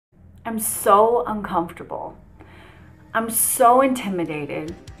I'm so uncomfortable. I'm so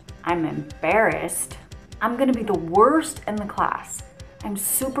intimidated. I'm embarrassed. I'm gonna be the worst in the class. I'm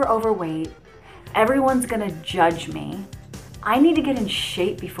super overweight. Everyone's gonna judge me. I need to get in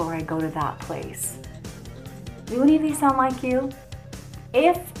shape before I go to that place. Do any of these sound like you?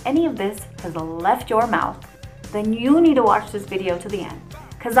 If any of this has left your mouth, then you need to watch this video to the end,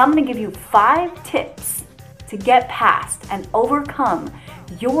 because I'm gonna give you 5 tips to get past and overcome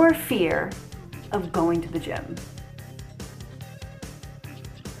your fear of going to the gym.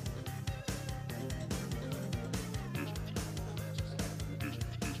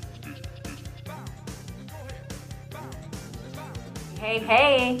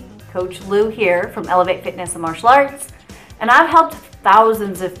 Hey, Coach Lou here from Elevate Fitness and Martial Arts, and I've helped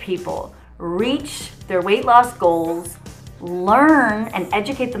thousands of people reach their weight loss goals, learn and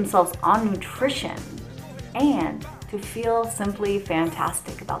educate themselves on nutrition, and to feel simply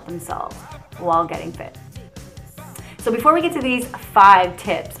fantastic about themselves while getting fit. So before we get to these 5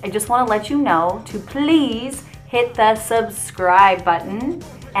 tips, I just want to let you know to please hit the subscribe button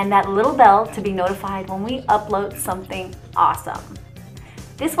and that little bell to be notified when we upload something awesome.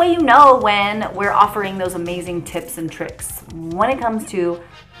 This way you know when we're offering those amazing tips and tricks when it comes to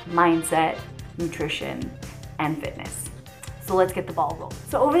mindset, nutrition, and fitness. So let's get the ball rolling.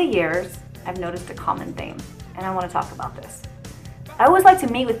 So over the years, I've noticed a common theme, and I want to talk about this. I always like to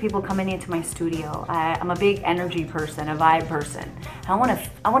meet with people coming into my studio. I'm a big energy person, a vibe person. I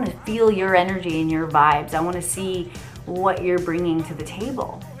want to feel your energy and your vibes. I want to see what you're bringing to the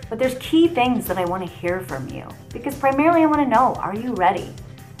table. But there's key things that I want to hear from you, because primarily I want to know, are you ready?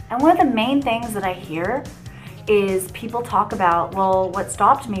 And one of the main things that I hear is people talk about, well, what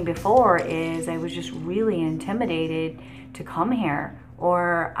stopped me before is I was just really intimidated to come here,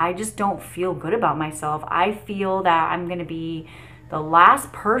 or I just don't feel good about myself. I feel that I'm gonna be the last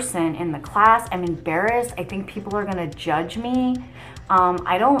person in the class. I'm embarrassed. I think people are gonna judge me.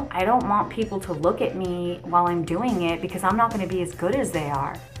 I don't want people to look at me while I'm doing it because I'm not gonna be as good as they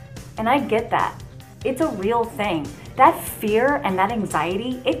are. And I get that. It's a real thing. That fear and that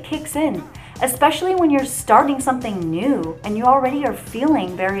anxiety, it kicks in, especially when you're starting something new and you already are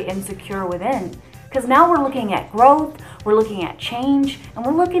feeling very insecure within. Because now we're looking at growth, we're looking at change, and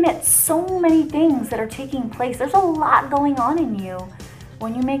we're looking at so many things that are taking place. There's a lot going on in you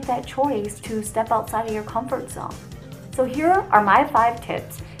when you make that choice to step outside of your comfort zone. So here are my 5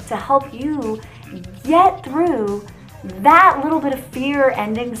 tips to help you get through that little bit of fear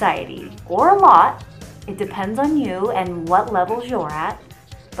and anxiety, or a lot. It depends on you and what levels you're at.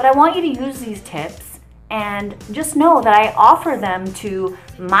 But I want you to use these tips and just know that I offer them to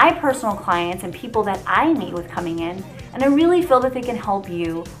my personal clients and people that I meet with coming in, and I really feel that they can help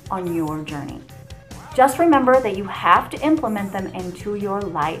you on your journey. Just remember that you have to implement them into your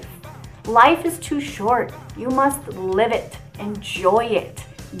life. Life is too short. You must live it, enjoy it,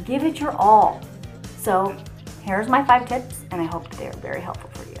 give it your all. So here's my 5 tips, and I hope that they're very helpful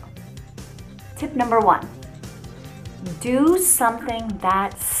for you. Tip number 1, do something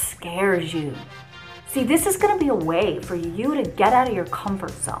that scares you. See, this is gonna be a way for you to get out of your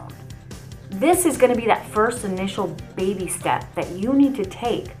comfort zone. This is gonna be that first initial baby step that you need to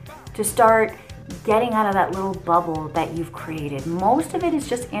take to start getting out of that little bubble that you've created. Most of it is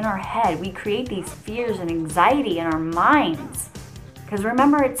just in our head. We create these fears and anxiety in our minds. Because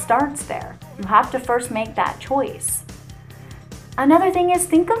remember, it starts there. You have to first make that choice. Another thing is,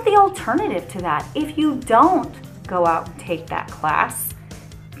 think of the alternative to that. If you don't go out and take that class,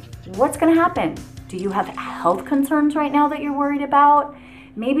 what's gonna happen? Do you have health concerns right now that you're worried about?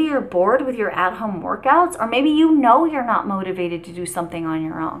 Maybe you're bored with your at-home workouts, or maybe you know you're not motivated to do something on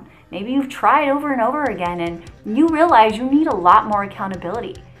your own. Maybe you've tried over and over again and you realize you need a lot more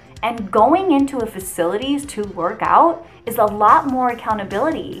accountability. And going into a facilities to work out is a lot more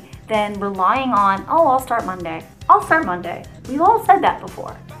accountability than relying on, oh, I'll start Monday. I'll start Monday. We've all said that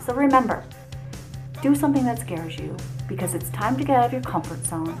before. So remember, do something that scares you, because it's time to get out of your comfort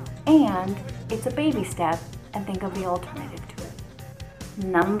zone, and it's a baby step, and think of the alternative to it.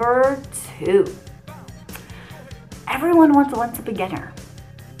 Number 2, everyone wants a beginner.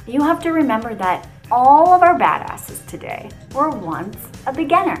 You have to remember that all of our badasses today were once a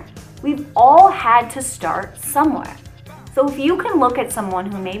beginner. We've all had to start somewhere. So if you can look at someone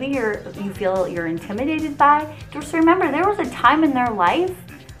who maybe you feel you're intimidated by, just remember there was a time in their life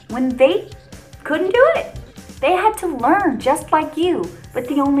when they couldn't do it. They had to learn just like you, but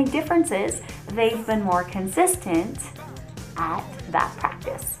the only difference is they've been more consistent at that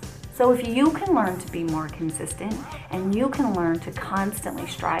practice. So if you can learn to be more consistent and you can learn to constantly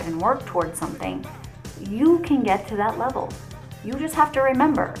strive and work towards something, you can get to that level. You just have to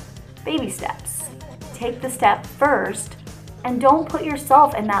remember, Baby steps. Take the step first and don't put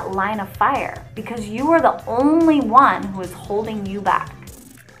yourself in that line of fire because you are the only one who is holding you back.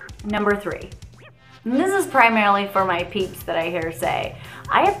 Number 3. And this is primarily for my peeps that I hear say,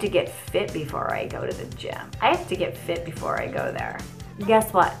 I have to get fit before I go to the gym. I have to get fit before I go there.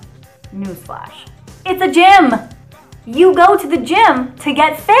 Guess what? Newsflash. It's a gym! You go to the gym to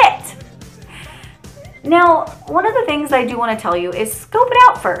get fit! Now, one of the things I do want to tell you is scope it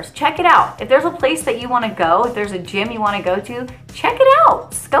out first. Check it out. If there's a place that you want to go, if there's a gym you want to go to, check it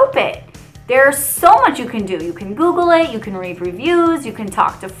out. Scope it. There's so much you can do. You can Google it, you can read reviews, you can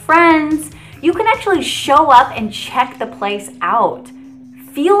talk to friends. You can actually show up and check the place out.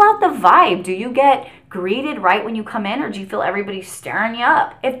 Feel out the vibe. Do you get greeted right when you come in, or do you feel everybody staring you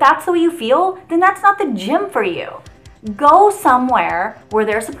up? If that's the way you feel, then that's not the gym for you. Go somewhere where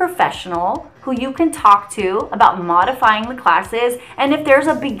there's a professional who you can talk to about modifying the classes, and if there's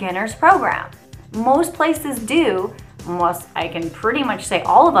a beginner's program. Most places do. I can pretty much say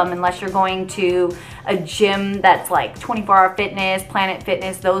all of them, unless you're going to a gym that's like 24-hour fitness, Planet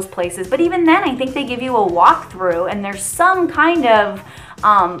Fitness, those places. But even then, I think they give you a walkthrough, and there's some kind of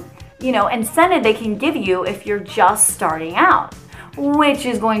incentive they can give you if you're just starting out, which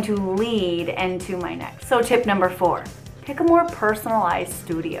is going to lead into my next. So tip number 4, pick a more personalized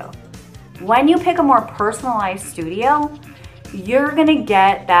studio. When you pick a more personalized studio, you're gonna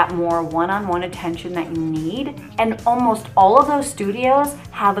get that more one-on-one attention that you need, and almost all of those studios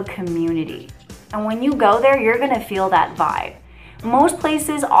have a community. And when you go there, you're gonna feel that vibe. Most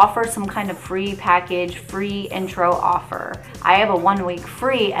places offer some kind of free package, free intro offer. I have a 1-week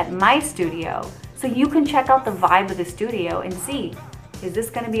free at my studio, so you can check out the vibe of the studio and see, is this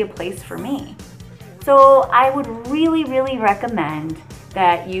gonna be a place for me? So I would really, really recommend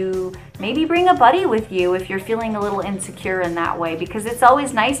that you maybe bring a buddy with you if you're feeling a little insecure in that way, because it's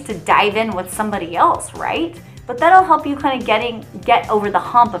always nice to dive in with somebody else, right? But that'll help you kind of get over the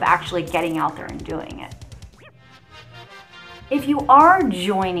hump of actually getting out there and doing it. If you are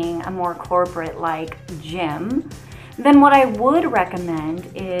joining a more corporate-like gym, then what I would recommend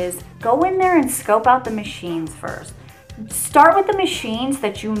is go in there and scope out the machines first. Start with the machines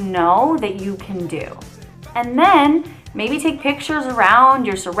that you know that you can do. And then maybe take pictures around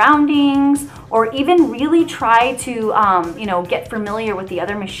your surroundings, or even really try to get familiar with the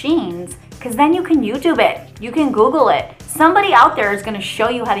other machines, because then you can YouTube it, you can Google it. Somebody out there is going to show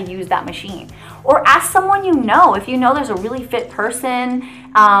you how to use that machine. Or ask someone you know. If you know there's a really fit person,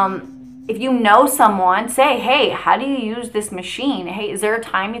 if you know someone, say, hey, how do you use this machine? Hey, is there a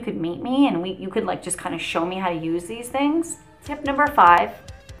time you could meet me and you could just kind of show me how to use these things? Tip number 5,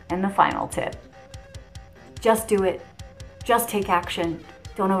 and the final tip. Just do it. Just take action.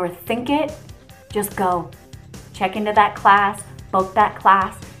 Don't overthink it. Just go. Check into that class, book that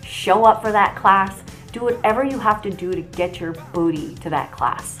class, show up for that class. Do whatever you have to do to get your booty to that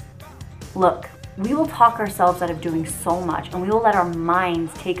class. Look, we will talk ourselves out of doing so much, and we will let our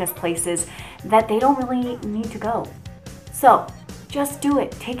minds take us places that they don't really need to go. So just do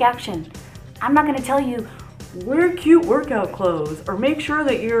it. Take action. I'm not going to tell you, wear cute workout clothes or make sure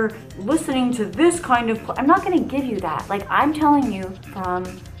that you're listening to this kind of I'm not going to give you that. I'm telling you from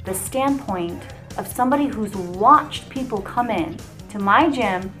the standpoint of somebody who's watched people come in to my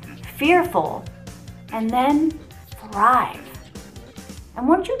gym fearful and then thrive. And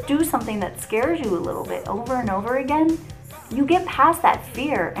once you do something that scares you a little bit over and over again, you get past that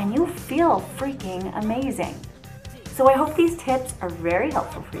fear and you feel freaking amazing. So I hope these tips are very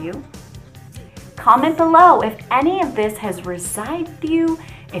helpful for you. Comment below if any of this has resided with you,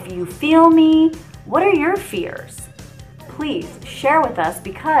 if you feel me. What are your fears? Please share with us,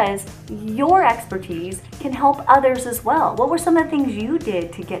 because your expertise can help others as well. What were some of the things you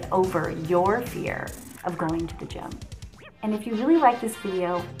did to get over your fear of going to the gym? And if you really like this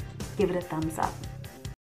video, give it a thumbs up.